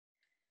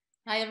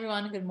Hi,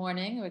 everyone. Good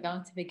morning. We're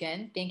going to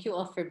begin. Thank you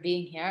all for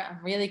being here.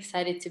 I'm really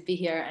excited to be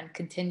here and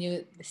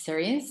continue the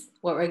series.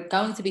 What we're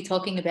going to be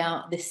talking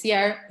about this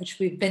year, which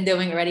we've been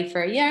doing already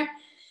for a year,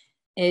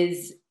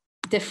 is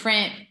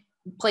different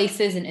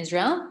places in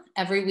Israel.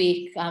 Every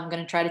week, I'm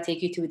going to try to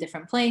take you to a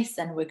different place,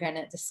 and we're going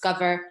to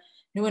discover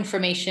new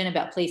information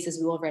about places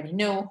we already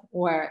knew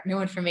or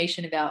new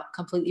information about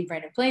completely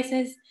brand new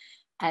places.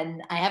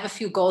 And I have a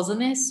few goals in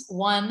this.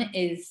 One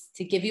is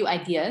to give you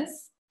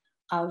ideas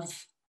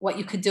of what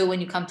you could do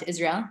when you come to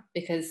Israel,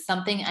 because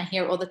something I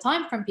hear all the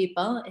time from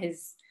people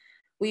is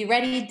we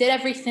already did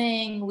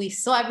everything, we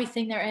saw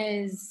everything there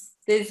is.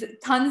 There's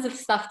tons of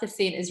stuff to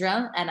see in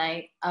Israel, and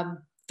I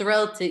am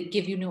thrilled to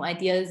give you new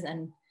ideas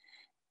and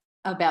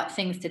about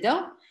things to do.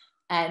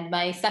 And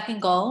my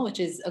second goal, which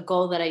is a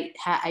goal that I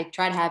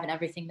try to have in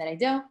everything that I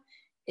do,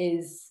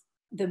 is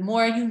the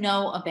more you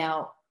know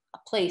about a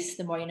place,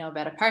 the more you know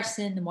about a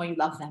person, the more you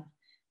love them.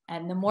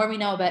 And the more we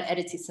know about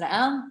Eretz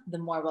Yisrael, the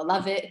more we'll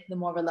love it, the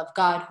more we'll love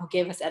God who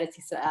gave us Eretz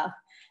Yisrael.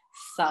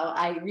 So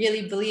I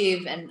really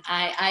believe, and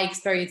I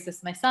experienced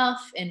this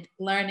myself in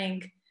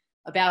learning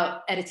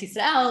about Eretz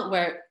Yisrael,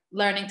 we're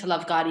learning to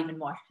love God even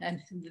more. And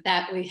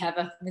that we have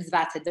a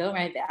mitzvah to do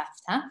right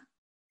after.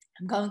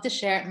 I'm going to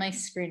share my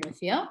screen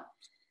with you,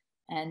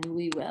 and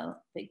we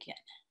will begin.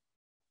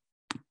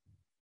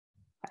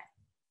 Okay.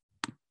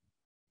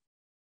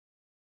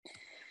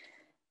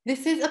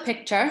 This is a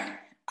picture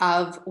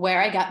of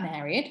where I got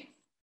married.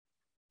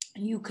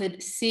 You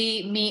could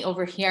see me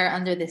over here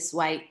under this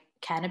white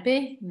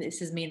canopy.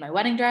 This is me in my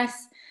wedding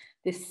dress.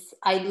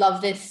 I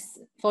love this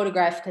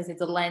photograph because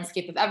it's a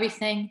landscape of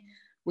everything.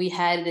 We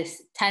had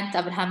this tent,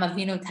 Abraham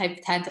Avinu type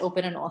tent,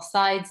 open on all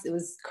sides. It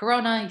was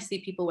Corona. You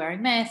see people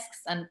wearing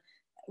masks, and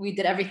we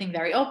did everything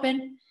very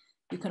open.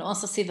 You can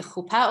also see the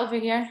chuppah over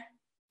here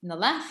on the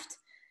left,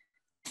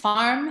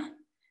 farm,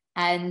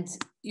 and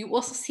you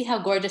also see how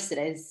gorgeous it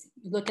is.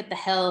 You look at the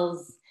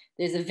hills.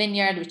 There's a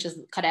vineyard, which is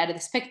cut out of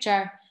this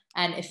picture.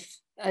 And if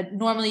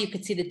normally you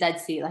could see the Dead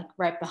Sea, like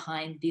right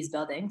behind these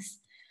buildings.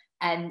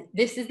 And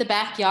this is the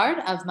backyard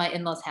of my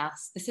in-laws'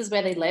 house. This is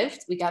where they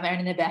lived. We got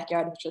married in the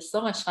backyard, which was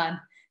so much fun.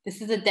 This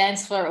is a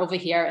dance floor over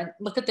here. And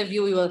look at the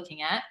view we were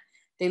looking at.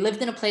 They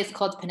lived in a place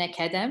called Penei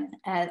Kedem,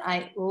 and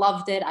I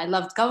loved it. I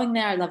loved going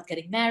there. I loved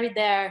getting married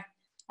there.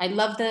 I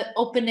loved the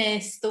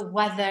openness, the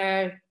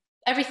weather,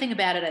 everything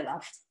about it I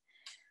loved.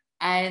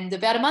 And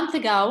about a month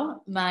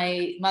ago,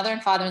 my mother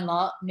and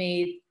father-in-law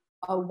made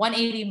a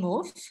 180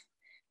 move,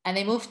 and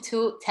they moved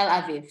to Tel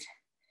Aviv.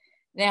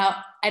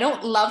 Now, I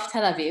don't love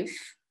Tel Aviv.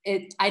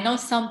 I know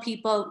some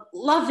people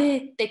love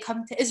it. They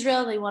come to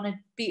Israel. They want to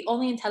be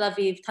only in Tel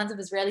Aviv. Tons of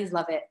Israelis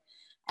love it.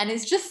 And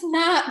it's just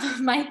not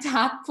my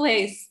top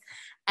place.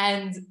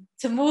 And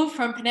to move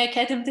from Penei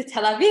Kedem to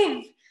Tel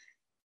Aviv,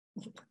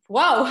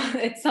 wow,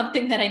 it's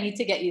something that I need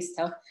to get used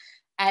to.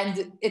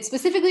 And it's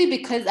specifically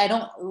because I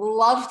don't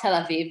love Tel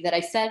Aviv that I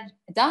said,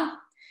 Adele,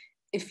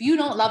 if you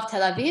don't love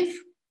Tel Aviv,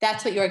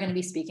 that's what you're going to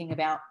be speaking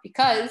about,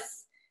 because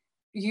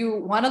you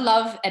want to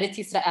love Eretz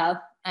Yisrael,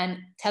 and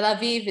Tel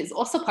Aviv is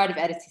also part of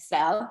Eretz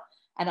Yisrael.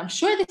 And I'm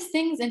sure there's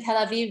things in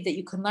Tel Aviv that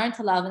you can learn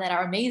to love and that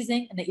are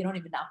amazing and that you don't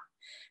even know.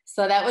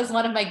 So that was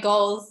one of my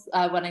goals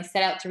when I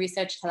set out to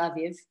research Tel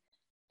Aviv.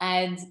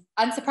 And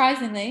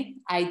unsurprisingly,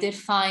 I did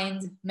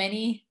find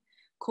many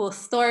cool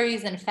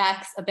stories and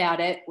facts about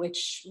it,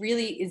 which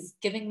really is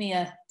giving me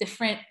a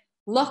different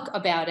look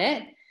about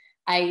it.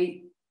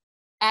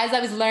 As I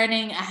was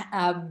learning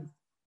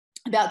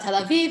about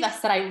Tel Aviv, I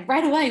said,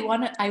 right away,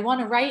 I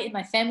want to write in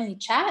my family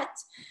chat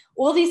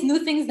all these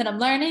new things that I'm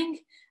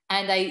learning.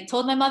 And I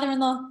told my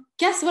mother-in-law,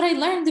 guess what I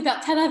learned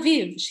about Tel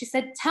Aviv? She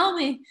said, tell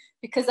me,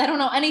 because I don't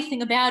know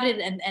anything about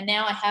it. And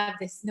now I have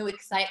this new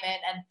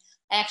excitement. And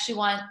I actually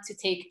want to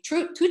take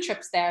two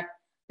trips there,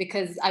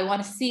 because I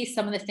want to see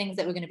some of the things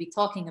that we're going to be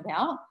talking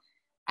about.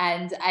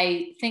 And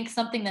I think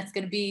something that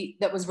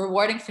was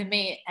rewarding for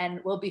me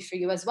and will be for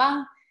you as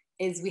well,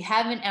 is we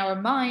have in our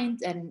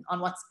mind and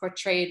on what's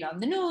portrayed on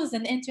the news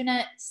and the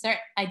internet, certain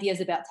ideas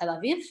about Tel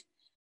Aviv.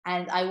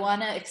 And I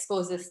want to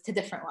expose this to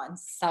different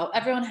ones. So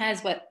everyone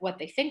has what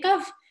they think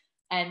of,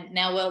 and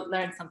now we'll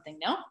learn something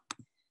new.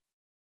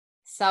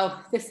 So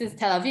this is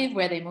Tel Aviv,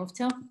 where they moved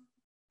to.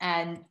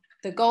 And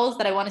the goals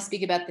that I want to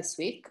speak about this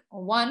week: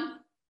 1,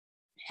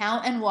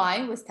 how and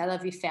why was Tel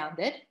Aviv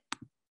founded?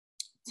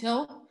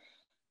 2,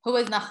 who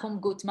was Nahum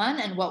Gutman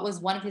and what was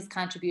one of his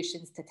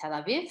contributions to Tel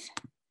Aviv?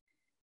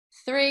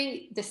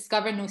 3,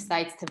 discover new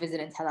sites to visit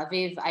in Tel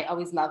Aviv. I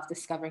always love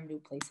discovering new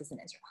places in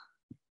Israel.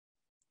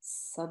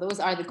 So those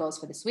are the goals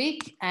for this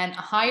week. And a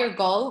higher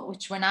goal,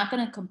 which we're not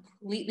going to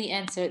completely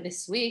answer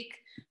this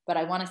week, but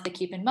I want us to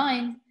keep in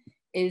mind,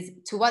 is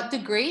to what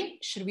degree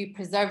should we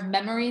preserve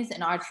memories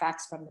and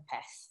artifacts from the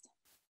past?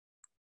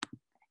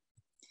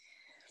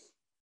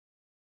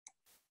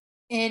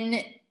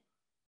 In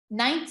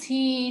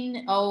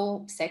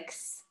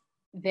 1906,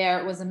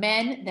 there was a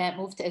man that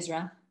moved to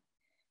Israel.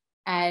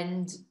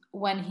 And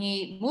when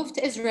he moved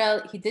to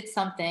Israel, he did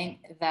something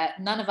that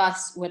none of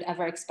us would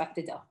ever expect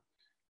to do.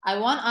 I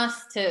want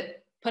us to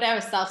put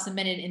ourselves a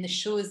minute in the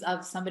shoes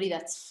of somebody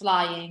that's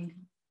flying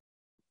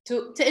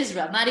to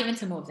Israel, not even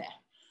to move there,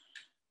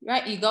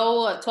 right? You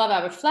go a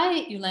 12-hour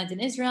flight, you land in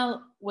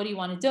Israel. What do you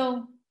want to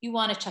do? You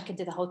want to check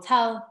into the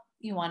hotel.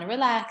 You want to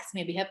relax,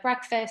 maybe have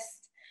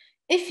breakfast.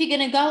 If you're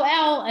going to go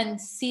out and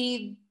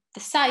see the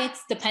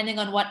sights, depending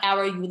on what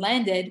hour you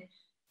landed,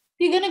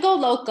 you're going to go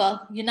local.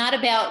 You're not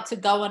about to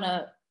go on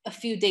a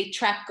few day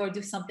trek or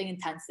do something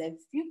intensive.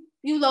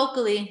 You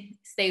locally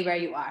stay where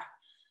you are.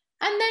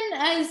 And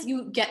then as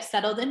you get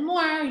settled in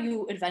more,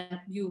 you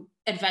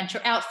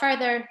adventure out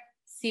further,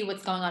 see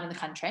what's going on in the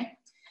country.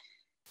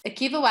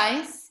 Akiva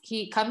Weiss,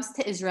 he comes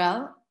to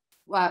Israel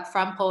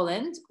from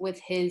Poland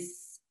with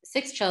his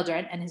 6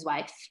 children and his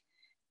wife.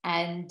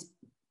 And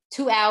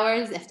 2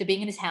 hours after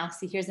being in his house,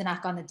 he hears a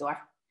knock on the door.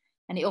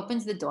 And he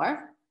opens the door,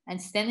 and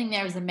standing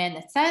there is a man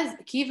that says,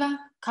 Akiva,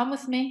 come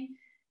with me.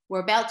 We're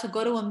about to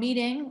go to a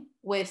meeting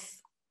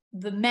with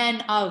the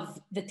men of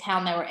the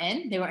town that we're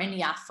in. They were in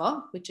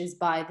Yafa, which is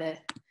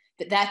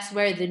that's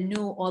where the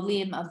new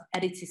Olim of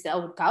Eretz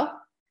Yisrael would go.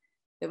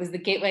 It was the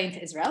gateway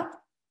into Israel.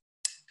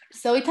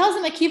 So he tells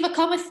him, Akiva,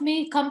 come with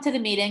me, come to the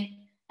meeting.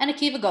 And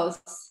Akiva goes.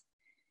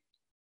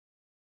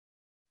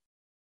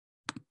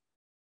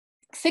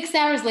 6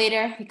 hours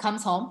later, he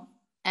comes home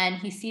and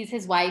he sees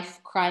his wife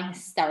crying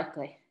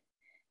hysterically.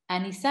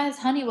 And he says,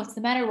 honey, what's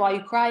the matter? Why are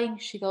you crying?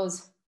 She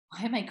goes,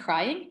 why am I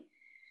crying?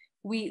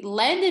 We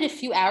landed a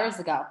few hours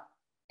ago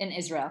in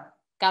Israel,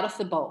 got off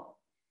the boat.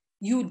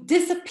 You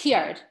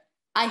disappeared.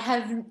 I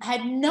have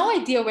had no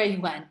idea where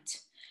you went.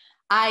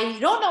 I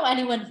don't know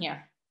anyone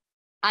here.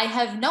 I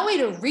have no way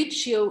to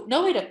reach you,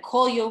 no way to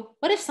call you.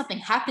 What if something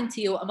happened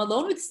to you? I'm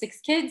alone with 6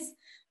 kids.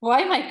 Why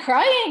am I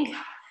crying?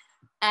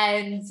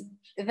 And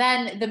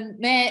then the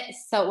man,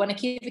 so when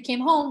Akiva came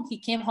home, he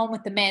came home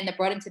with the man that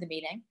brought him to the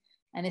meeting.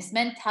 And this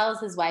man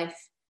tells his wife,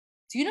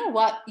 do you know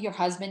what your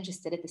husband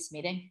just did at this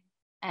meeting?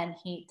 And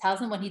he tells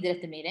him what he did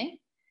at the meeting.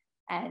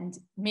 And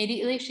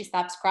immediately she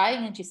stops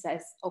crying and she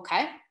says,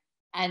 okay.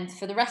 And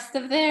for the rest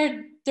of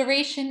their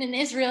duration in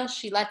Israel,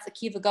 she lets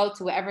Akiva go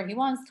to wherever he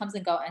wants, comes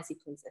and go as he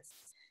pleases.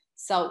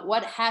 So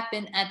what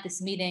happened at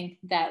this meeting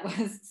that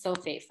was so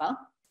fateful?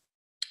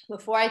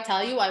 Before I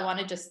tell you, I want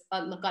to just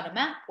look on a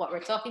map what we're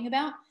talking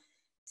about.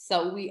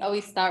 So we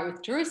always start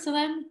with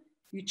Jerusalem.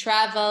 You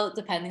travel,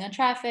 depending on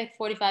traffic,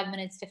 45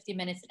 minutes, 50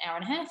 minutes, an hour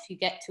and a half. You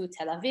get to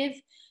Tel Aviv.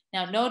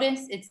 Now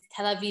notice it's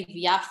Tel Aviv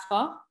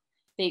Yafa.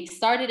 They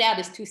started out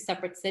as 2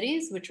 separate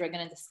cities, which we're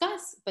going to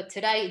discuss, but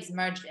today it's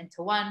merged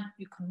into one.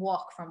 You can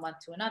walk from one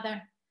to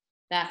another.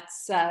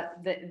 That's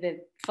the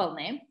full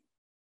name.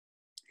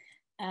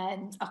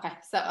 And okay,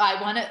 so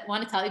I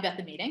want to tell you about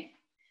the meeting.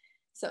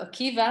 So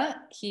Akiva,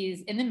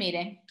 he's in the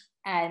meeting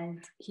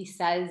and he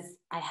says,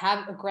 I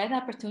have a great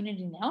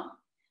opportunity now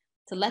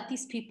to let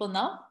these people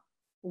know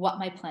what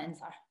my plans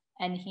are.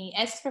 And he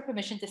asks for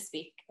permission to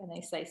speak. And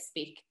they say,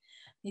 speak.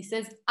 He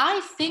says, I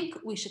think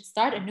we should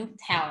start a new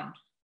town.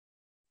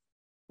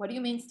 What do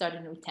you mean start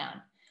a new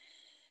town?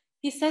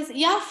 He says,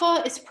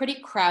 Yafa is pretty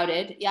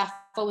crowded.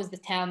 Yafa was the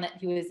town that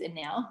he was in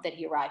now, that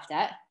he arrived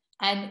at.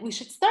 And we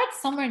should start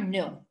somewhere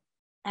new.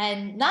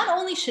 And not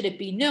only should it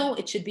be new,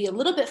 it should be a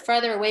little bit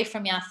further away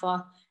from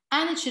Yafa.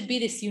 And it should be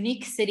this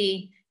unique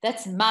city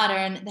that's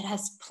modern, that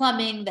has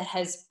plumbing, that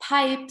has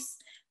pipes.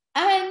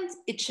 And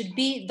it should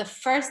be the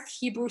first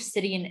Hebrew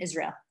city in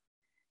Israel.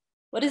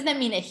 What does that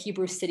mean, a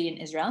Hebrew city in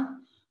Israel?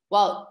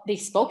 Well, they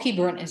spoke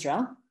Hebrew in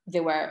Israel.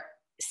 There were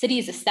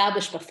cities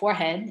established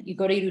beforehand. You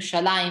go to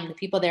Yerushalayim, the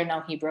people there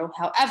know Hebrew.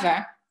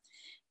 However,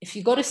 if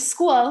you go to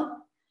school,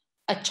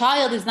 a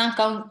child is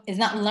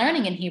not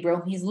learning in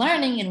Hebrew. He's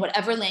learning in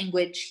whatever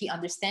language he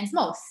understands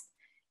most.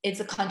 It's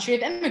a country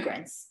of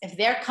immigrants. If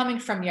they're coming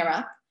from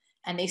Europe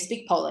and they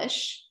speak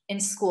Polish, in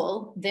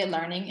school, they're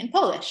learning in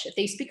Polish. If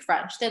they speak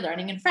French, they're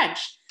learning in French.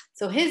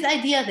 So his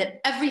idea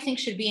that everything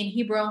should be in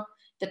Hebrew,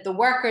 that the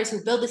workers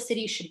who build the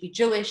city should be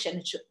Jewish and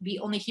it should be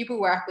only Hebrew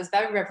work was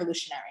very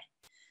revolutionary.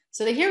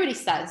 So they hear what he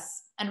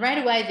says, and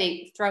right away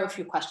they throw a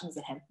few questions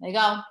at him. They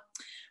go,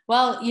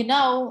 well, you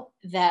know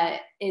that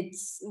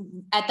it's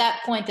at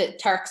that point that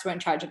Turks were in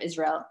charge of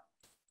Israel.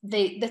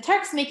 The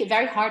Turks make it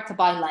very hard to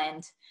buy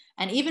land.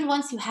 And even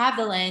once you have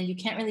the land, you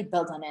can't really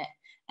build on it.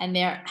 And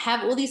they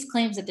have all these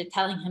claims that they're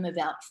telling him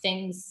about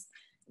things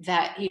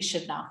that he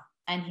should know.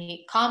 And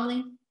he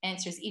calmly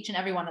answers each and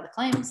every one of the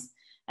claims.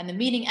 And the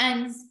meeting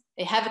ends.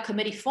 They have a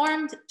committee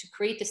formed to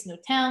create this new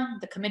town.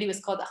 The committee was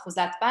called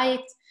Achuzat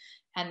Bayit.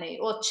 And they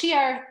all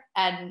cheer.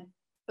 And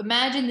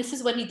imagine this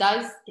is what he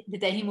does the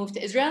day he moved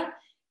to Israel.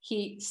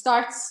 He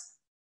starts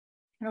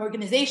an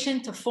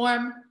organization to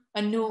form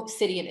a new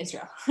city in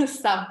Israel.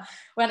 So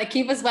when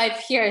Akiva's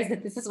wife hears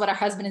that this is what her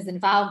husband is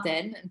involved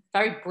in,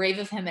 very brave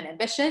of him and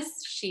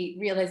ambitious, she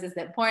realizes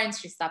the importance,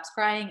 she stops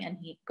crying, and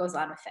he goes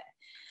on with it.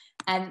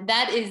 And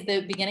that is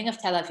the beginning of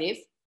Tel Aviv.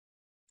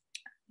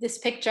 This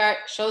picture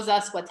shows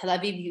us what Tel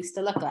Aviv used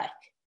to look like.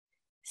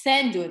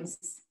 Sand dunes.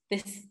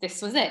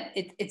 This was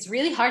it. It's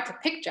really hard to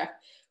picture.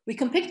 We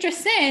can picture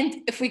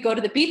sand if we go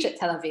to the beach at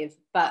Tel Aviv,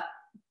 but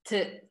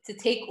to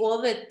take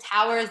all the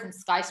towers and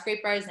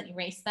skyscrapers and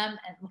erase them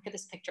and look at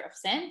this picture of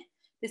sand,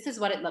 This is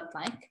what it looked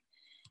like.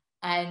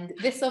 And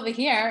this over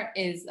here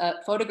is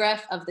a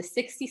photograph of the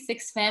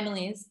 66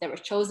 families that were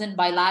chosen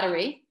by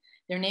lottery.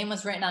 Their name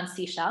was written on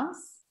seashells,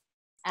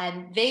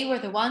 and they were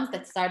the ones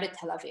that started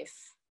Tel Aviv.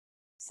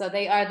 So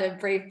they are the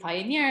brave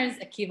pioneers,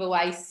 Akiva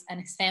Weiss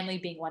and his family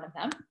being one of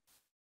them.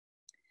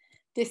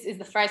 This is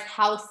the first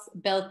house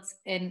built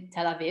in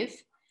Tel Aviv.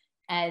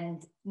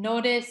 And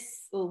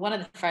notice one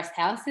of the first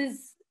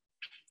houses,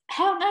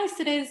 how nice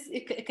it is.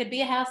 It could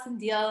be a house in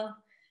Deal,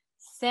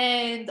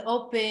 sand,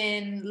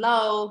 open,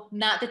 low,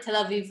 not the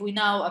Tel Aviv we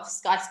know of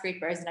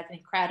skyscrapers and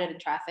everything crowded in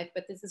traffic,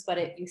 but this is what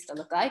it used to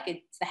look like.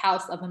 It's the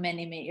house of a man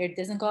named Meir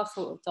Dizengoff,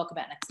 who we'll talk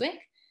about next week.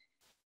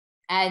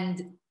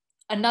 And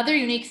another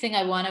unique thing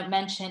I want to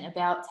mention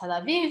about Tel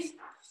Aviv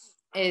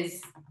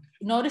is,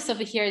 notice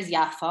over here is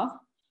Yafa.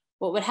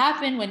 What would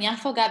happen when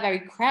Yafa got very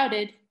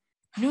crowded,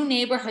 new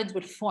neighborhoods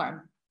would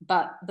form,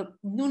 but the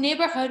new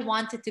neighborhood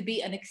wanted to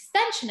be an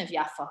extension of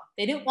Yafa.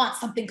 They didn't want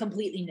something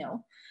completely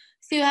new.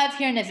 So you have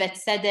here Nevet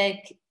Tzedek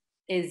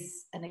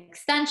is an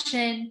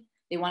extension.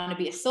 They want to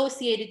be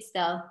associated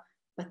still.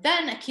 But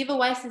then Akiva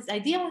Weiss's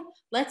idea,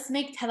 let's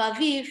make Tel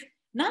Aviv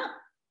not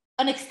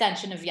an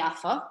extension of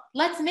Yafa.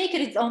 Let's make it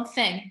its own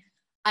thing.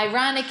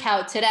 Ironic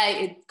how today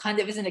it kind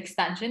of is an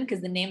extension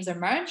because the names are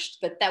merged,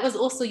 but that was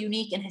also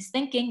unique in his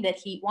thinking, that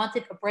he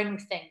wanted a brand new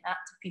thing, not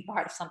to be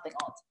part of something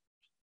old.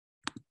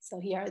 So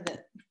here are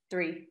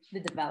the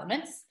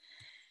developments.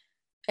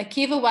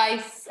 Akiva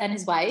Weiss and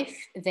his wife,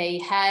 they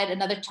had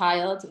another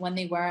child when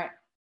they were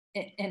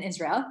in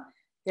Israel.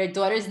 Their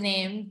daughter's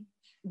name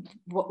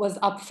was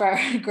up for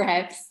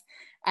grabs,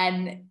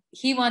 and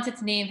he wanted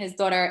to name his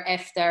daughter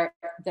after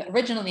the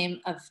original name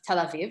of Tel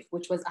Aviv,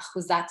 which was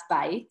Achuzat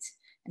Bait.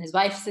 And his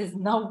wife says,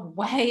 no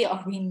way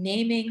are we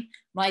naming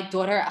my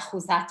daughter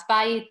Achuzat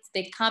Bait.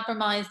 They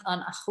compromised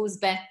on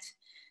Achuz Bet.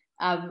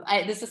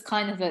 This is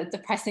kind of a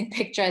depressing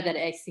picture that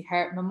I see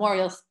her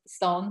memorial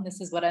stone. This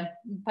is what I'm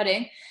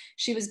putting.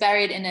 She was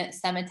buried in a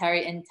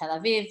cemetery in Tel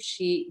Aviv.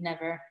 She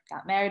never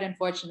got married,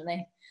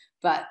 unfortunately.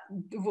 But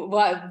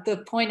what the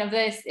point of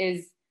this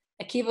is,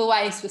 Akiva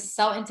Weiss was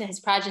so into his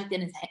project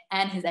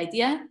and his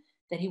idea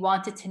that he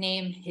wanted to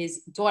name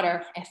his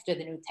daughter after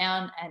the new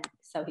town, and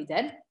so he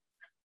did.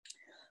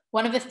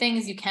 One of the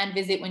things you can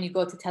visit when you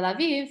go to Tel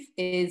Aviv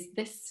is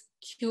this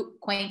cute,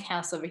 quaint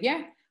house over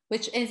here,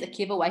 which is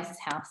Akiva Weiss's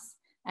house.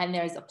 And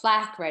there's a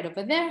plaque right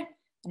over there,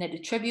 and it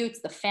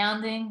attributes the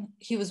founding.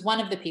 He was one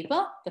of the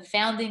people, the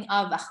founding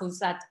of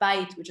Achuzat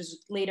Bait, which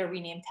is later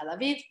renamed Tel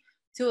Aviv,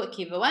 to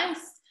Akiva Weiss.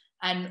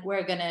 And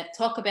we're going to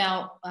talk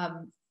about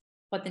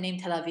what the name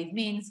Tel Aviv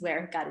means,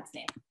 where it got its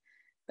name.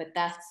 But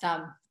that's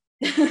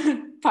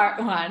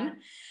part one.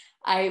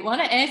 I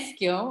want to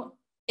ask you,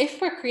 if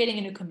we're creating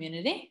a new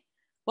community,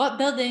 what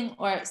building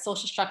or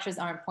social structures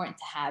are important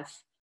to have?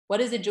 What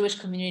does a Jewish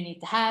community need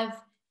to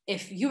have?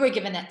 If you were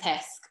given that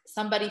task,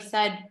 somebody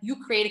said, you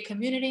create a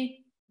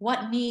community,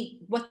 what do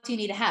you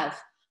need to have?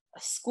 A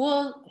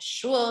school, a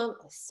shul,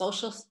 a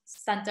social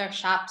center,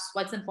 shops,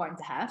 what's important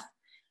to have?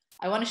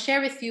 I want to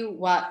share with you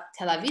what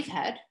Tel Aviv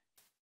had.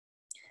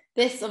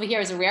 This over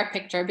here is a rare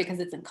picture because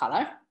it's in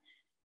color.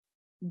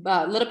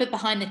 But a little bit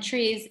behind the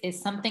trees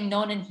is something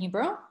known in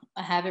Hebrew.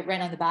 I have it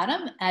right on the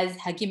bottom as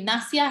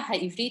Hagimnasia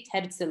Ha'ivrit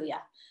Herzliya.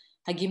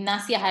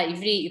 Hagimnasia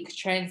Ha'ivri, you could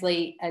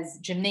translate as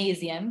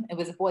gymnasium. It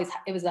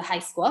was a high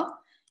school.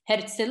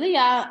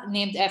 Herzliya,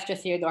 named after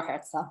Theodor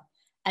Herzl.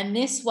 And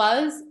this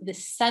was the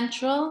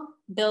central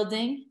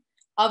building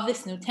of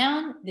this new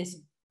town, this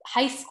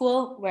high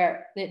school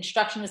where the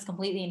instruction was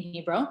completely in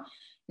Hebrew.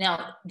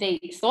 Now, they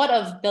thought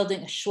of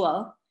building a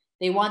shul.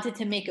 They wanted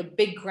to make a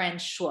big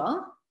grand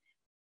shul.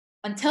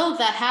 Until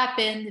that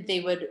happened,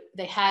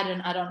 they had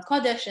an Aron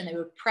Kodesh, and they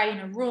would pray in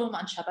a room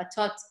on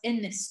Shabbatot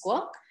in this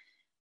school.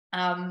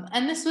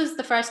 And this was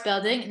the first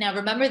building. Now,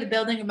 remember the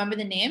building, remember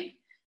the name,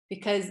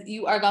 because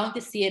you are going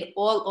to see it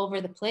all over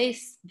the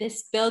place.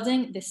 This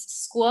building, this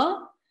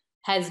school,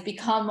 has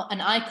become an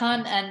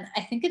icon. And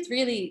I think it's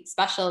really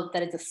special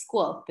that it's a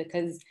school,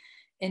 because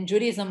in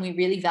Judaism, we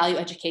really value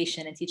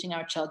education and teaching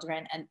our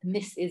children. And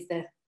this is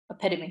the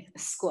epitome of a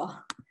school.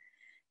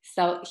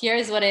 So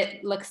here's what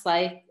it looks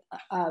like,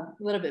 a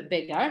little bit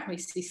bigger. We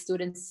see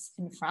students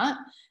in front.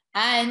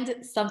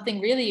 And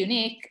something really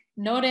unique,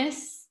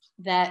 notice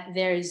that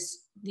there's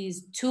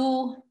these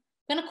two,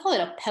 I'm going to call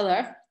it a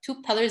pillar,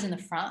 two pillars in the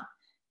front.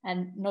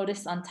 And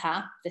notice on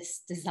top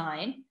this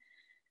design.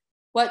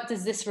 What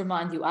does this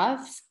remind you of?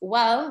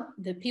 Well,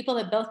 the people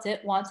that built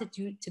it wanted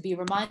you to be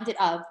reminded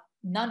of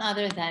none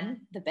other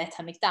than the Bet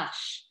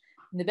HaMikdash.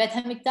 In the Bet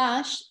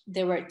HaMikdash,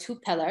 there were two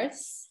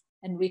pillars,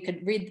 and we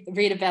could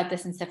read about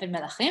this in Sefer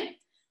Melachim,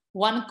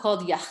 one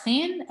called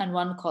Yachin and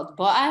one called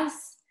Boaz.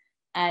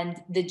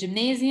 And the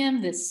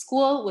gymnasium, the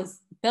school, was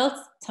built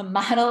to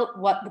model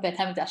what the Bet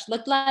HaMikdash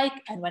looked like.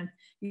 And when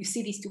you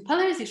see these two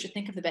pillars, you should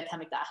think of the Bet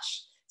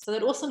HaMikdash. So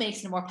that also makes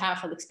it a more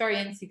powerful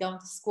experience. You go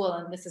into school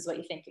and this is what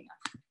you're thinking of.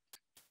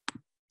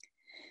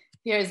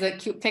 Here's a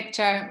cute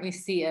picture. We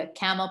see a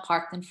camel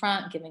parked in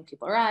front, giving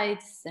people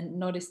rides, and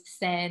notice the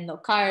sand, no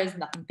cars,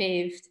 nothing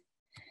paved.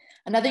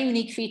 Another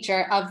unique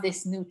feature of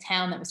this new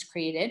town that was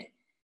created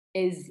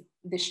is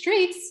the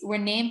streets were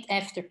named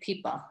after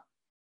people,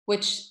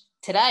 which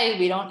today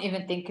we don't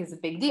even think is a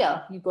big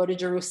deal. You go to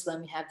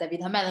Jerusalem, you have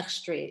David HaMelech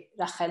Street,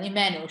 Rachel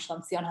Imenu,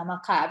 Shalom Zion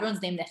HaMalka,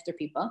 everyone's named after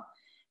people.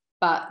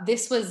 But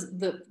this was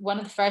one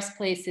of the first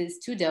places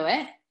to do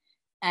it.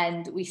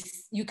 And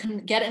you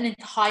can get an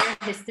entire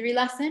history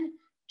lesson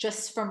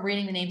just from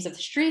reading the names of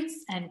the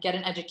streets and get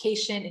an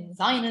education in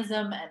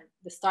Zionism and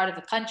the start of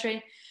the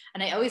country.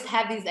 And I always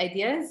have these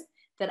ideas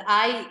that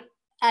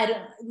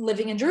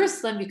living in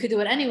Jerusalem, you could do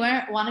it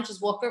anywhere. I want to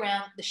just walk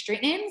around the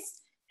street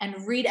names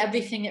and read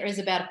everything there is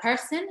about a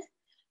person.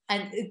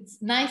 And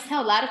it's nice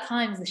how a lot of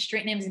times the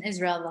street names in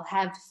Israel will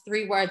have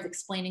 3 words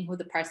explaining who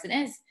the person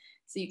is.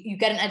 So you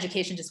get an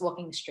education just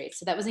walking the streets.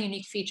 So that was a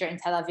unique feature in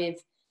Tel Aviv,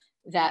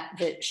 that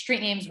the street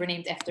names were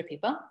named after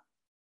people.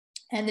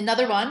 And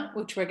another one,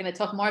 which we're going to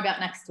talk more about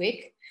next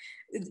week,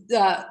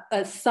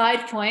 a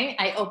side point,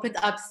 I opened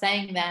up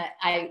saying that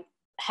I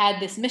had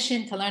this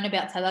mission to learn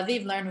about Tel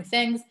Aviv, learn new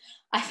things.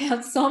 I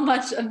found so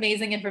much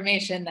amazing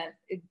information that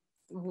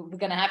we're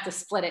going to have to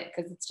split it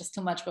because it's just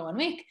too much for 1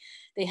 week.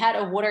 They had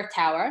a water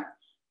tower,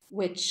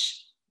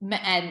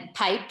 and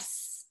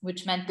pipes,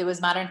 which meant there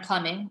was modern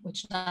plumbing,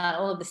 which not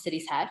all of the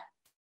cities had.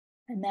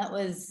 And that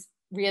was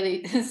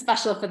really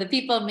special for the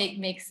people,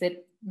 makes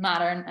it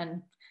modern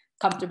and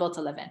comfortable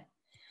to live in.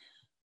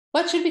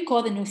 What should we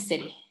call the new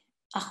city?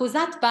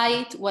 Achuzat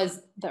Bayit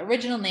was the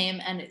original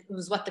name, and it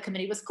was what the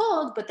committee was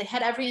called, but they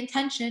had every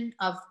intention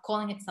of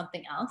calling it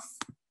something else.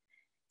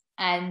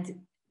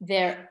 And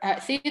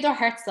Theodor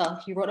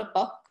Herzl, he wrote a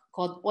book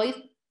called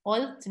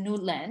Old to New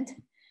Land,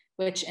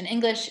 which in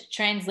English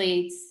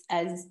translates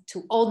as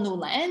to Old New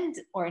Land,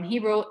 or in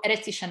Hebrew,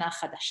 Eretz Yishana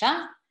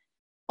Chadasha.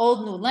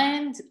 Old New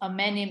Land. A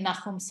man named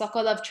Nachum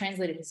Sokolov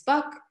translated his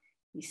book.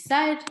 He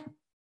said,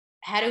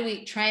 how do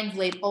we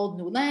translate Old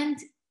New Land?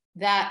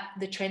 That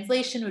the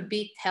translation would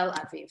be Tel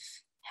Aviv.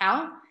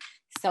 How?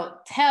 So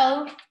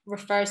Tel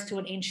refers to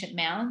an ancient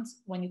mound.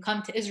 When you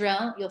come to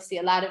Israel, you'll see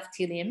a lot of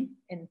Tilim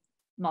in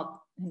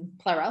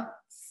plural.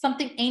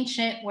 Something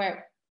ancient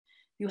where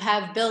you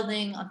have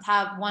building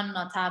one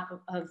on top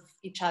of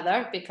each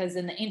other, because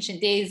in the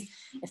ancient days,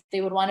 if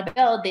they would want to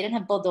build, they didn't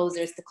have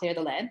bulldozers to clear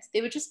the land.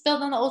 They would just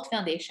build on the old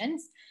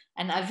foundations.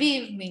 And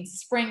Aviv means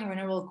spring,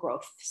 renewal,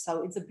 growth.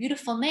 So it's a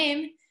beautiful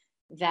name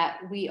that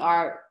we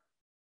are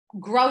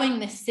growing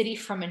this city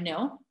from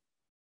anew.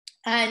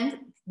 And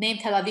name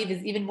Tel Aviv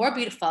is even more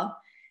beautiful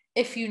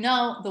if you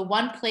know the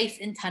one place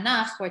in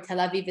Tanakh where Tel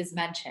Aviv is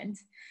mentioned.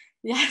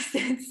 Yes,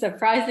 it's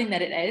surprising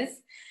that it is.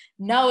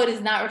 No, it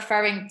is not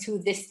referring to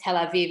this Tel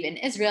Aviv in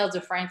Israel. It's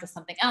referring to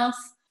something else,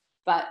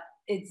 but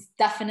it's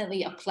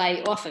definitely a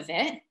play off of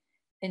it.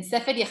 In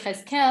Sefer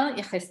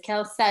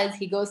Yechezkel says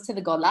he goes to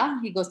the Gola,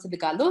 he goes to the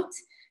Galut,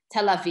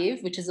 Tel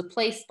Aviv, which is a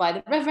place by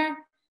the river,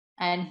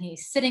 and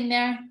he's sitting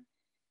there.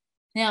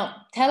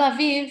 Now, Tel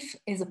Aviv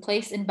is a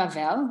place in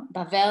Babylon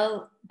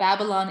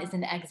is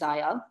in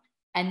exile,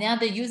 and now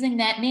they're using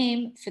that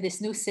name for this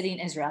new city in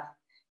Israel.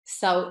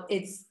 So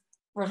it's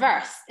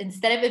reverse.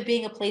 Instead of it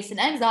being a place in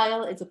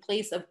exile, it's a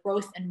place of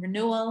growth and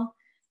renewal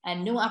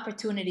and new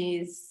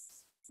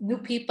opportunities, new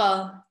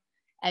people.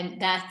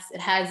 And it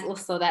has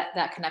also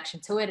that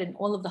connection to it, and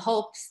all of the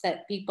hopes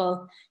that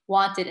people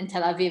wanted in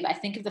Tel Aviv. I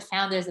think if the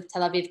founders of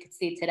Tel Aviv could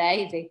see it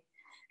today,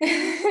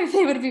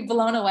 they would be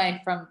blown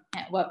away from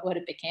what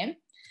it became.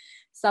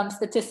 Some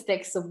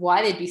statistics of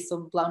why they'd be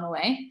so blown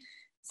away.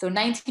 So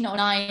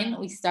 1909,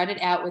 we started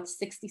out with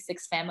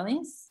 66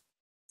 families.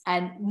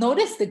 And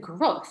notice the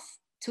growth.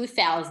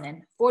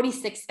 2,000,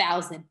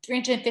 46,000,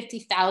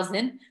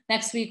 350,000.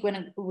 Next week, we're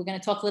going to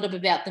talk a little bit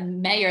about the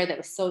mayor that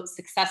was so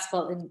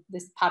successful in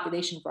this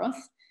population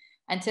growth.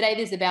 And today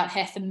there's about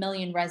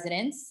 500,000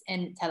 residents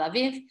in Tel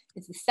Aviv.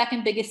 It's the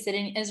second biggest city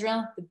in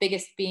Israel, the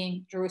biggest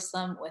being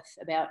Jerusalem with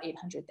about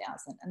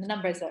 800,000. And the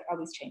numbers are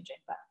always changing,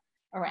 but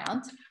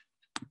around.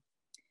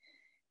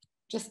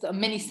 Just a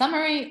mini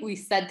summary. We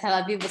said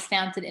Tel Aviv was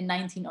founded in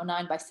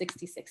 1909 by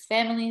 66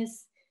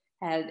 families.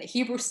 Had a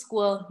Hebrew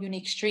school,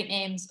 unique street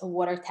names, a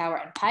water tower,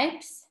 and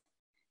pipes.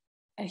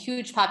 A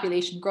huge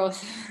population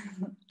growth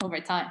over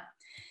time.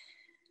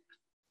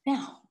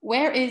 Now,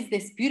 where is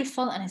this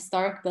beautiful and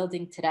historic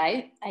building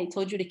today? I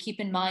told you to keep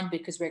in mind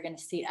because we're going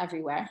to see it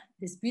everywhere.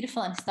 This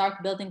beautiful and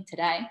historic building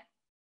today,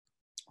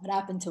 what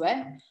happened to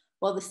it?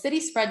 Well, the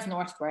city spreads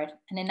northward.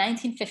 And in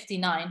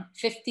 1959,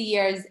 50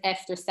 years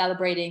after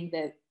celebrating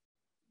the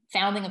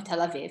founding of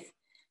Tel Aviv,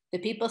 the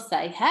people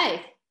say,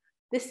 hey,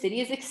 this city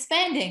is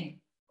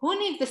expanding. Who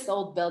needs this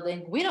old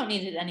building? We don't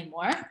need it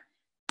anymore.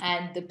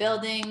 And the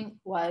building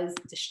was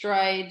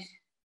destroyed,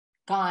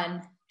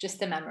 gone,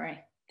 just a memory.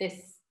 This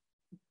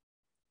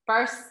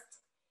first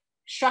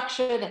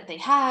structure that they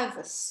have,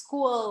 a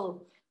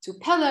school, 2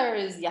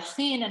 pillars,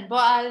 Yachin and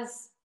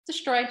Boaz,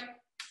 destroyed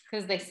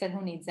because they said,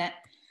 who needs it?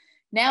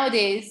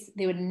 Nowadays,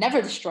 they would never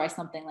destroy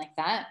something like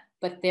that,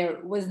 but there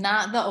was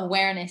not the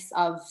awareness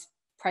of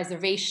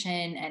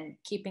preservation and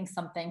keeping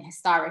something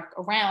historic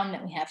around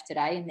that we have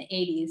today. In the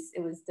 80s,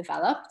 it was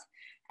developed.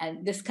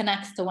 And this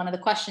connects to one of the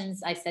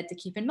questions I said to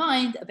keep in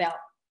mind about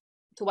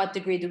to what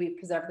degree do we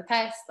preserve the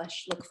past?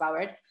 Let's look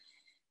forward.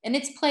 In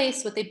its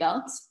place, what they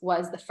built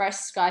was the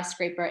first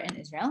skyscraper in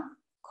Israel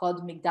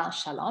called Migdal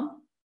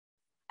Shalom.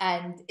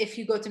 And if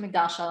you go to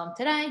Migdal Shalom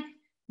today,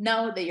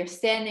 know that you're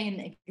standing in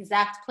the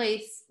exact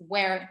place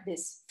where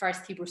this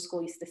first Hebrew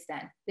school used to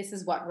stand. This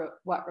is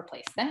what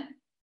replaced it.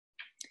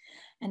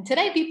 And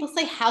today people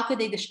say, how could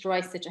they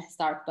destroy such a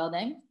historic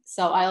building?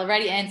 So I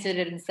already answered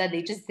it and said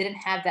they just didn't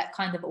have that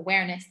kind of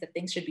awareness that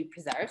things should be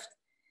preserved.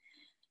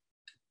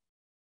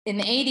 In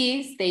the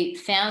 80s, they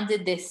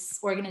founded this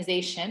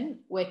organization,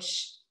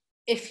 which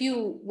if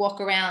you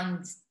walk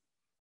around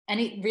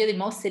really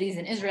most cities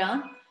in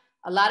Israel,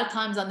 a lot of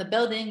times on the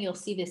building, you'll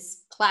see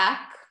this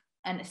plaque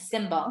and a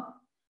symbol.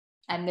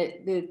 And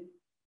the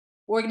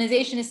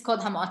organization is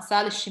called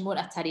Ha'mo'atza L'Shimur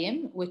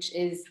Atarim, which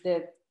is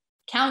the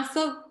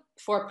Council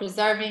for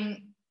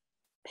Preserving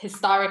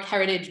Historic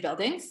Heritage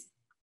Buildings.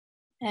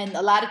 And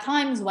a lot of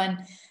times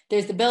when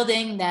there's the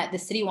building that the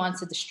city wants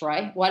to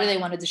destroy, why do they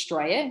want to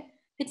destroy it?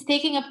 It's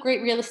taking up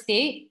great real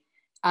estate.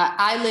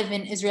 I live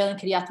in Israel in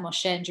Kiryat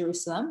Moshe in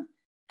Jerusalem.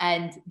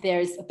 And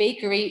there's a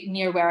bakery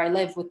near where I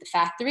live with the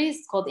factories.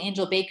 It's called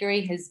Angel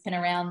Bakery. Has been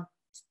around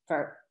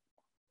for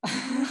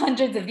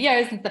hundreds of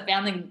years since the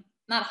founding,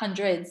 not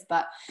hundreds,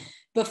 but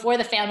before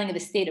the founding of the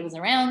state, it was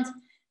around.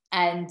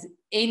 And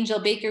Angel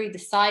Bakery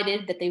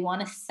decided that they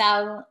want to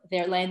sell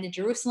their land in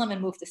Jerusalem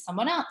and move to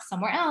somewhere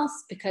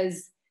else,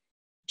 because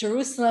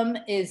Jerusalem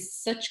is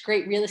such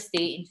great real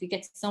estate and you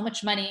get so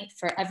much money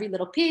for every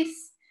little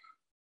piece.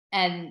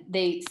 And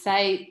they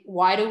say,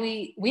 why do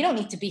we don't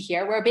need to be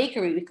here. We're a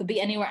bakery. We could be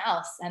anywhere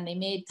else. And they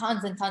made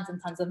tons and tons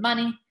and tons of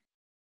money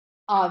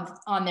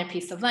on their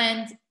piece of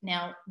land.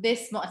 Now,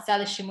 this Mo'atza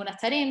L'Shimur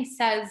Atarim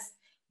says,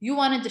 you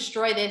want to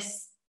destroy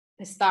this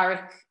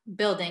historic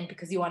building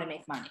because you want to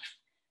make money.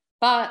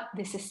 But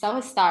this is so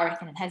historic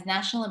and it has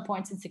national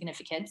importance and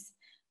significance.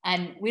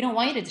 And we don't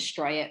want you to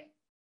destroy it.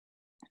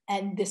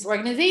 And this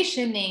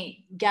organization,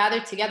 they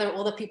gathered together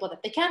all the people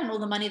that they can and all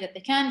the money that they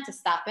can to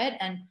stop it.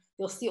 And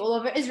you'll see all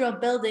over Israel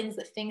buildings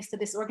that thanks to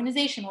this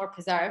organization were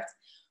preserved.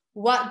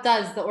 What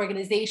does the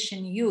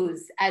organization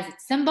use as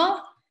its symbol?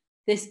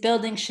 This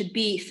building should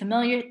be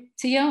familiar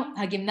to you.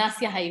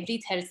 Hagimnasia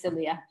Ha'ivrit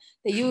Herzliya.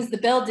 They used the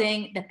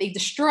building that they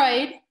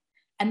destroyed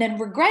and then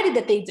regretted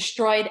that they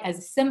destroyed as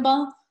a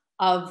symbol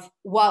of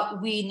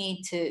what we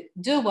need to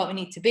do, what we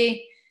need to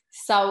be.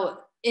 So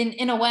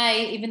in a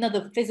way, even though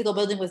the physical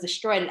building was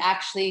destroyed, it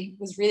actually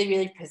was really,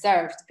 really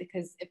preserved,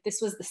 because if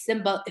this is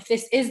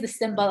the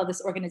symbol of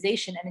this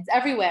organization and it's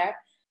everywhere,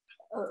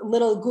 a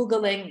little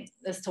Googling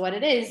as to what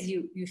it is,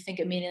 you think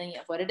immediately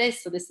of what it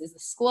is. So this is the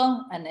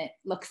school and it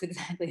looks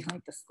exactly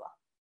like the school.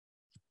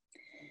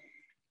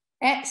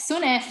 And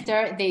soon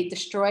after they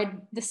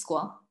destroyed the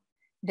school,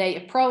 they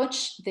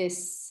approached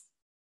this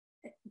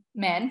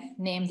man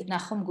named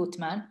Nachum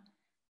Gutman.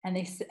 And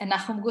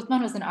Nachum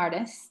Gutman was an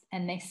artist,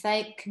 and they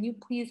say, can you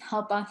please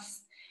help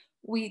us?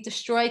 We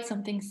destroyed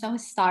something so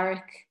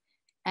historic,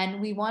 and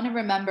we want to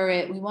remember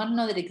it. We want to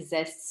know that it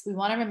exists. We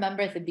want to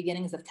remember the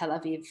beginnings of Tel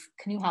Aviv.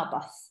 Can you help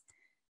us?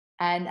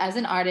 And as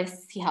an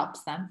artist, he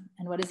helps them.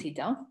 And what does he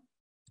do?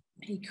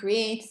 He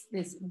creates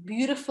this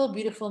beautiful,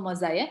 beautiful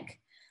mosaic.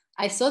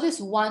 I saw this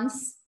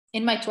once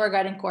in my tour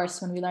guiding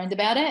course when we learned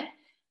about it.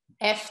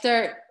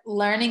 After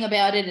learning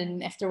about it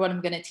and after what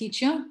I'm going to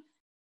teach you,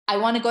 I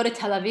want to go to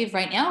Tel Aviv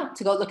right now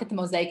to go look at the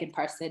mosaic in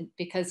person,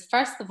 because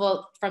first of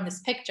all, from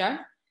this picture,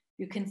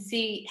 you can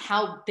see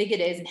how big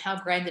it is and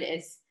how grand it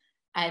is.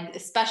 And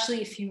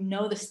especially if you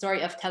know the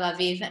story of Tel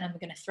Aviv, and I'm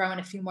going to throw in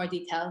a few more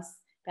details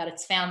about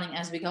its founding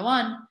as we go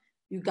on,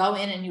 you go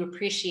in and you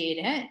appreciate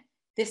it.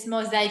 This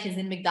mosaic is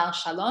in Migdal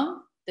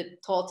Shalom, the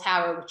tall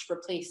tower which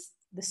replaced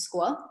the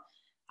school.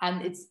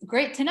 And it's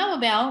great to know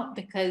about,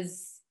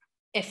 because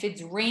if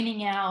it's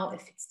raining out,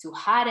 if it's too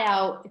hot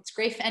out, it's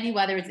great for any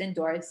weather. It's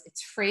indoors.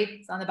 It's free.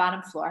 It's on the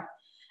bottom floor.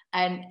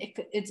 And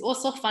it's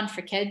also fun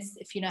for kids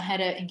if you know how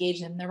to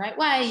engage them in the right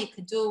way. You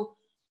could do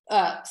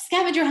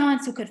scavenger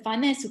hunts. Who could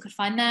find this? Who could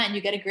find that? And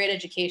you get a great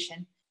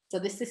education. So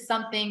this is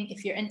something,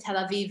 if you're in Tel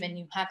Aviv and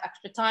you have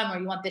extra time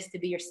or you want this to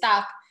be your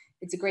stop,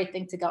 it's a great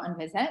thing to go and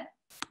visit.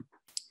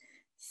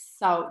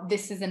 So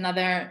this is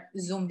another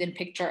zoomed in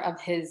picture of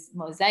his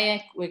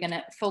mosaic. We're going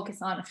to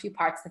focus on a few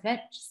parts of it,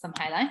 just some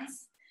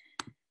highlights.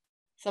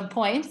 Some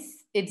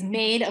points. It's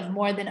made of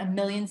more than 1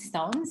 million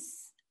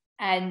stones,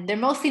 and they're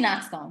mostly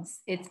not stones.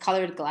 It's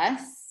colored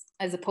glass,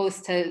 as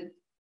opposed to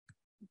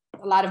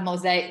a lot of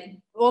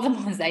all the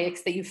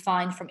mosaics that you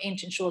find from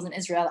ancient shuls in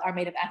Israel are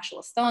made of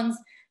actual stones.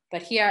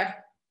 But here,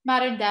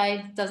 modern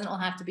day, doesn't all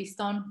have to be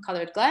stone,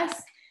 colored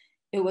glass.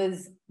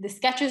 The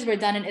sketches were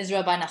done in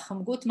Israel by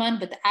Nachum Gutman,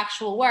 but the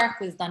actual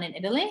work was done in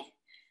Italy.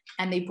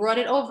 And they brought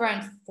it over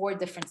in 4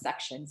 different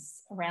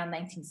sections. Around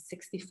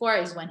 1964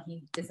 is when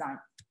he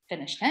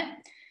finished it.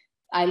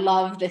 I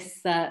love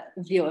this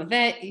view of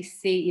it. You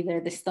see either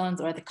the stones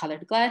or the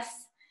colored glass.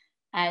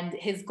 And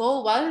his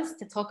goal was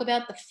to talk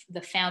about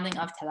the founding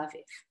of Tel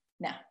Aviv.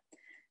 Now,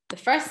 the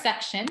first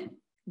section,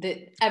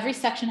 every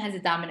section has a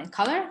dominant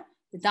color.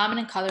 The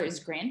dominant color is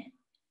green.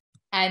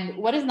 And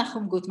what does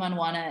Nahum Gutman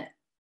want to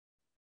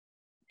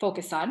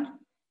focus on?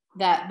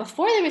 That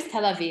before there was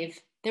Tel Aviv,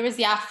 there was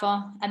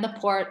Jaffa and the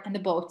port and the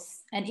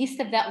boats. And east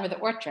of that were the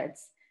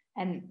orchards.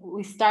 And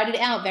we started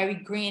out very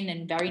green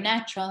and very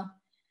natural.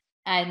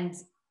 And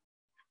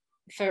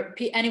for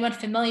anyone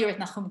familiar with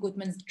Nahum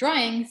Gutman's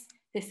drawings,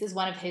 this is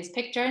one of his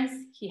pictures.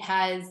 He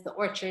has the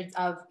orchards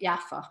of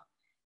Jaffa.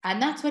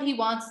 And that's what he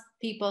wants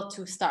people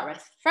to start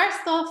with. First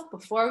off,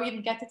 before we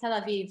even get to Tel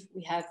Aviv,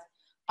 we have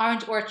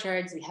orange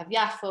orchards, we have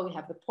Jaffa, we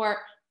have the port,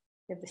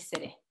 we have the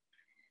city.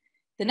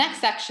 The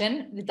next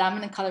section, the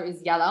dominant color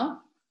is yellow.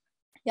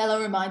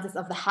 Yellow reminds us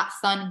of the hot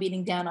sun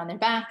beating down on their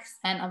backs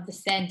and of the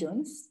sand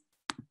dunes.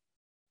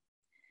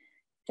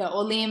 The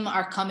Olim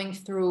are coming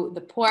through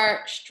the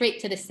port straight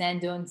to the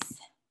sand dunes,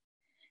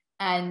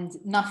 and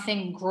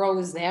nothing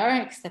grows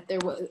there except there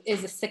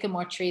is a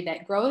sycamore tree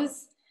that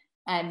grows,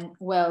 and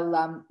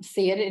we'll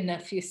see it in a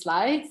few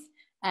slides.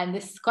 And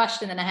this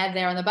question that I have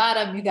there on the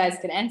bottom, you guys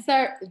could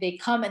answer. They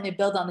come and they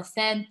build on the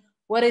sand.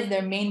 What is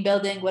their main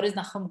building? What does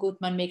Nahum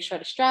Gutman make sure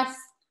to stress?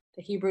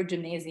 The Hebrew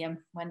gymnasium,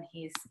 when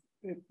he's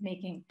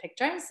making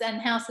pictures,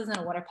 and houses and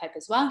a water pipe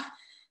as well.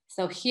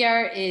 So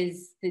here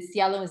is this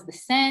yellow is the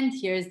sand.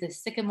 Here's the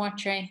sycamore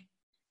tree.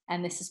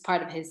 And this is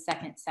part of his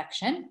second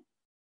section.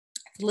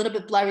 It's a little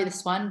bit blurry,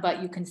 this one,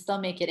 but you can still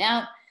make it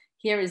out.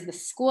 Here is the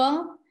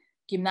school,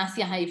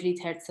 Gimnasia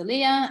Ha'ivrit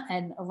Herzliya,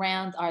 and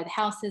around are the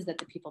houses that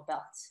the people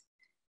built.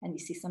 And you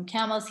see some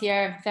camels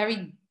here,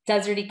 very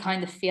deserty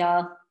kind of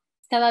feel.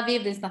 Tel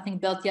Aviv, there's nothing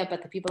built yet,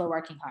 but the people are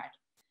working hard.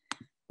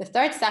 The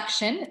third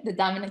section, the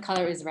dominant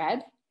color is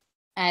red,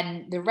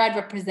 and the red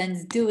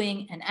represents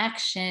doing and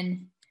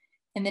action.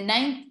 In the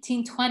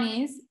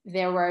 1920s,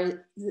 there was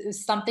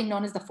something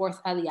known as the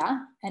fourth Aliyah,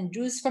 and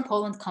Jews from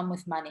Poland come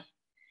with money.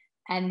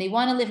 And they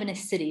want to live in a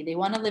city. They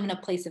want to live in a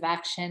place of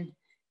action.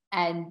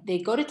 And they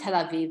go to Tel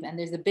Aviv, and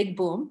there's a big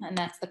boom, and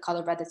that's the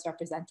color red that's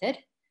represented.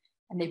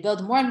 And they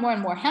build more and more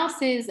and more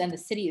houses, and the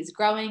city is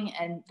growing.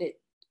 And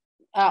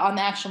on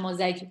the actual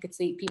mosaic, you could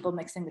see people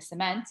mixing the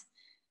cement.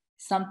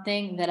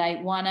 Something that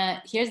I want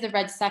to, here's the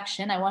red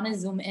section. I want to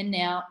zoom in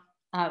now.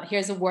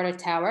 Here's a water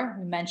tower.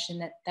 We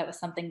mentioned that that was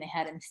something they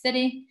had in the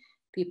city,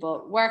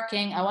 people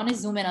working. I want to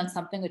zoom in on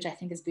something which I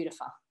think is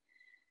beautiful.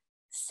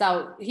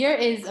 So here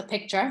is a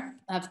picture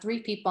of three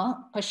people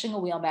pushing a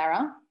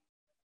wheelbarrow.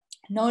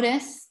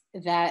 Notice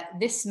that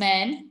this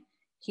man,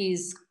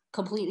 he's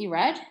completely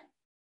red.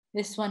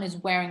 This one is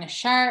wearing a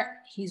shirt.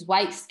 He's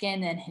white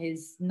skinned and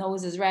his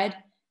nose is red.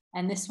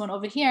 And this one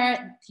over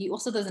here, he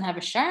also doesn't have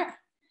a shirt,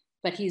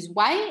 but he's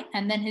white,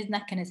 and then his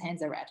neck and his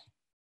hands are red.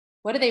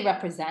 What do they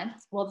represent?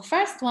 Well, the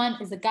first one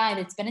is a guy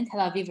that's been in Tel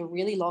Aviv a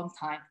really long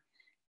time.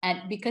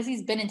 And because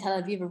he's been in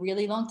Tel Aviv a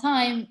really long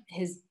time,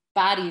 his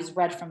body is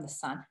red from the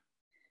sun.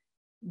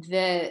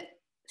 The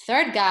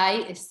third guy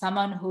is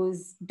someone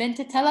who's been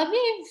to Tel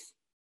Aviv,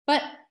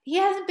 but he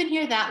hasn't been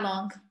here that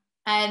long.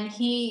 And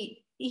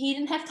he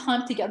didn't have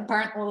time to get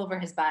burnt all over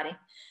his body.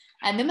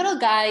 And the middle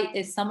guy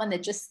is someone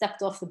that just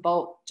stepped off the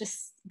boat,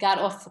 just got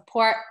off the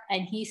port,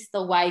 and he's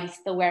still white, he's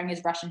still wearing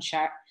his Russian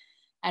shirt.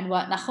 And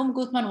what Nahum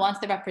Gutman wants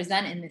to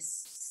represent in this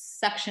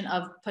section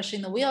of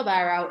pushing the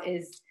wheelbarrow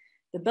is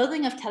the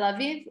building of Tel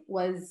Aviv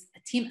was a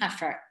team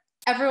effort.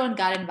 Everyone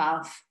got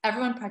involved,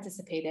 everyone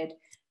participated.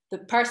 The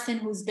person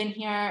who's been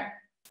here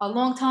a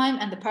long time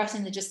and the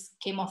person that just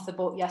came off the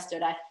boat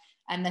yesterday.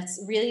 And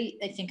that's really,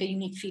 I think, a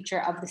unique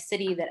feature of the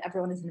city, that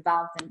everyone is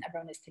involved and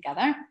everyone is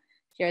together.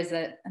 Here's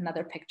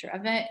another picture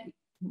of it,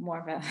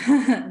 more of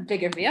a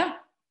bigger view.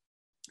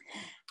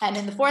 And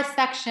in the fourth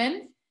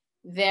section,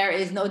 there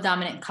is no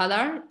dominant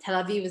color.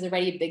 Tel Aviv is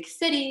already a big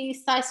city,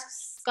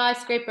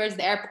 skyscrapers,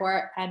 the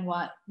airport. And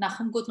what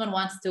Nahum Gutman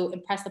wants to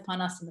impress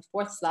upon us in the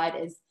fourth slide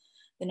is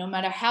that no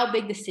matter how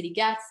big the city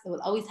gets, it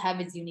will always have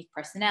its unique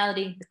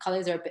personality. The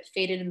colors are a bit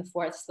faded in the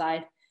fourth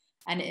slide.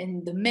 And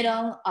in the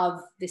middle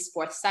of this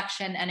fourth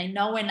section, and I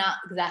know we're not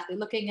exactly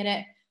looking at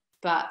it,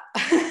 but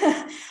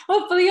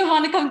hopefully you'll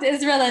want to come to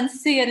Israel and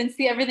see it and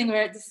see everything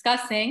we're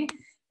discussing.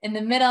 In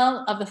the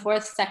middle of the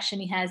fourth section,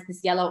 he has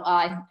this yellow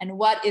eye. And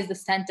what is the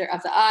center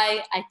of the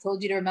eye? I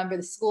told you to remember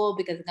the school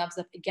because it comes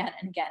up again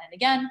and again and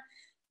again.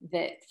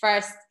 The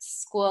first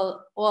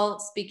school, all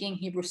speaking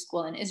Hebrew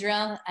school in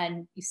Israel.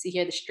 And you see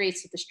here the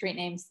streets with the street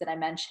names that I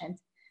mentioned.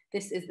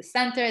 This is the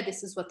center.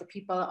 This is what the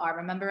people are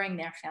remembering,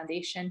 their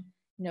foundation.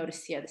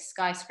 Notice here the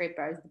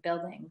skyscrapers, the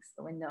buildings,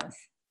 the windows.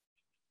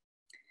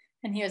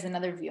 And here's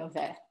another view of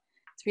it.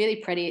 It's really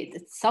pretty.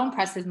 It's so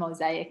impressive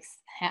mosaics,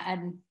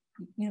 and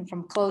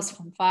from close,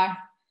 from far.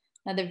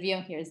 Another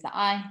view, here's the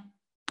eye.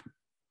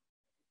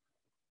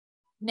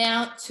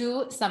 Now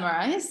to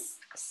summarize.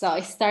 So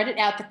I started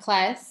out the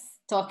class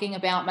talking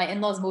about my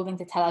in-laws moving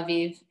to Tel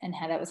Aviv and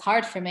how that was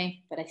hard for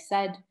me. But I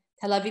said,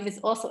 Tel Aviv is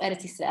also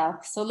Eretz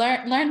Yisrael. So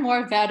learn more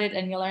about it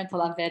and you'll learn to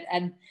love it.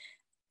 And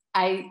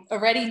I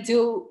already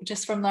do,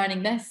 just from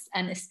learning this,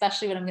 and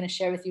especially what I'm going to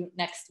share with you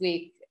next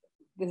week.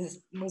 This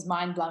was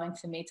mind-blowing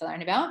for me to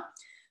learn about.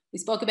 We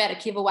spoke about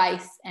Akiva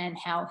Weiss and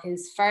how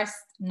his first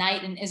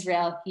night in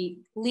Israel, he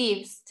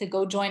leaves to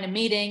go join a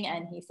meeting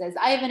and he says,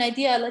 I have an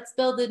idea, let's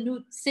build a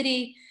new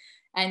city.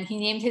 And he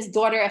named his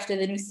daughter after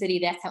the new city.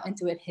 That's how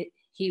into it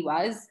he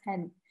was.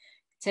 And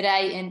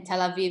today in Tel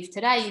Aviv,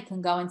 today you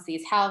can go and see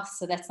his house.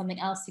 So that's something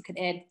else you could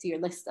add to your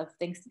list of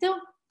things to do.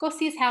 Go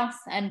see his house.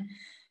 And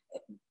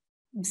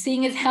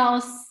seeing his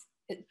house,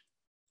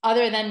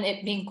 other than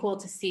it being cool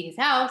to see his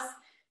house,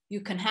 you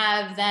can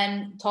have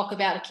then talk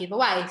about Akiva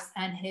Weiss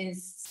and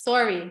his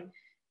story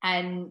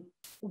and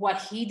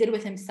what he did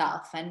with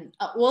himself and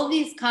all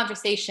these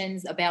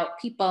conversations about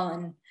people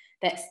and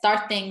that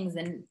start things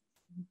and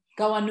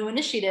go on new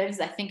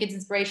initiatives. I think it's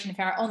inspiration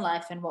for our own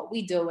life and what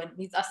we do and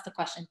leads us to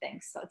question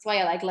things. So it's why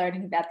I like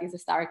learning about these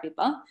historic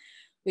people.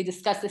 We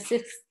discussed the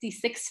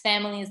 66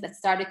 families that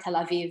started Tel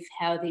Aviv,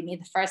 how they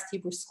made the first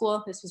Hebrew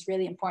school. This was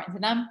really important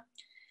to them.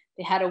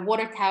 They had a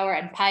water tower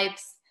and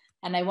pipes.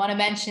 And I want to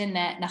mention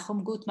that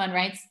Nahum Gutman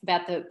writes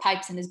about the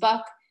pipes in his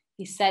book.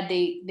 He said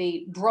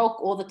they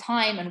broke all the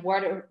time and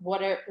water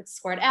would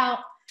squirt out,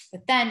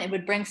 but then it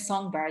would bring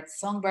songbirds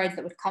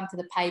that would come to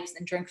the pipes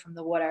and drink from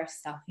the water.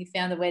 So he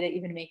found a way to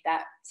even make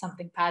that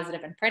something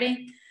positive and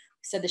pretty.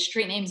 So the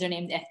street names are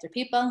named after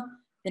people.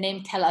 The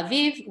name Tel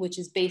Aviv, which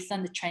is based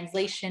on the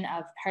translation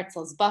of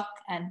Herzl's book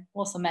and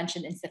also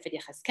mentioned in Sefer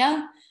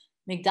Yechezkel.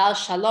 Migdal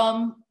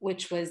Shalom,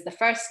 which was the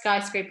first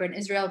skyscraper in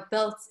Israel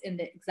built in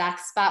the exact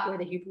spot where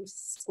the Hebrew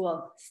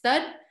school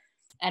stood.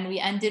 And we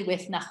ended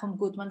with Nahum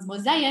Gutman's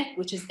mosaic,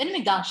 which is in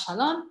Migdal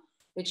Shalom,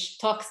 which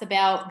talks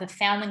about the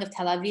founding of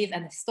Tel Aviv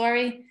and the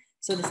story.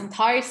 So this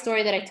entire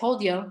story that I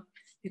told you,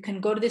 you can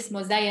go to this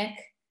mosaic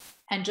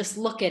and just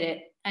look at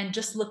it. And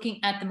just looking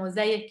at the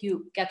mosaic,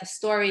 you get the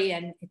story,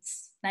 and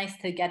it's nice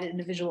to get it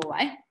in a visual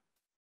way.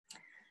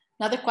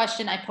 Another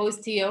question I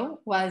posed to you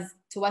was,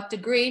 to what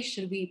degree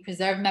should we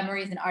preserve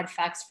memories and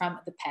artifacts from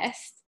the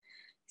past?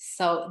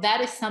 So that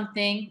is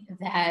something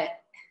that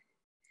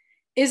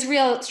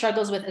Israel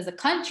struggles with as a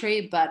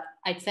country, but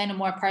I'd say on a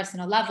more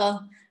personal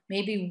level,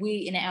 maybe we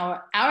in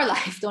our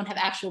life don't have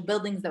actual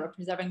buildings that we're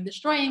preserving and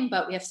destroying,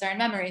 but we have certain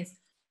memories.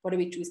 What do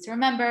we choose to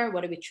remember?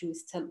 What do we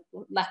choose to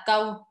let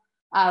go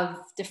of?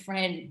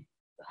 Different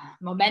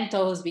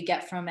mementos we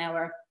get from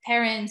our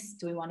parents.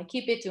 Do we want to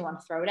keep it? Do we want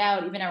to throw it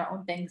out? Even our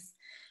own things.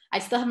 I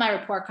still have my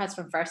report cards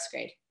from first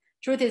grade.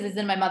 Truth is, it's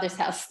in my mother's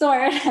house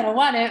stored. I don't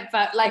want it,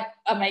 but like,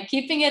 am I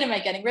keeping it? Am I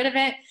getting rid of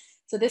it?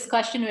 So this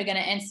question we're going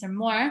to answer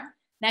more.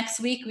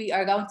 Next week, we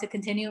are going to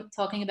continue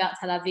talking about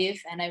Tel Aviv,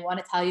 and I want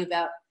to tell you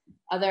about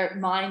other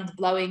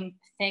mind-blowing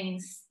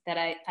things that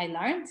I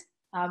learned.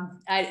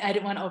 I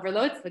didn't want to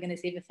overload, so we're going to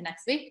save it for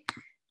next week.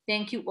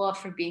 Thank you all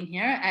for being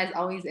here. As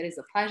always, it is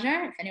a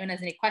pleasure. If anyone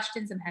has any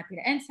questions, I'm happy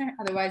to answer.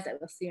 Otherwise, I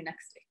will see you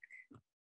next week.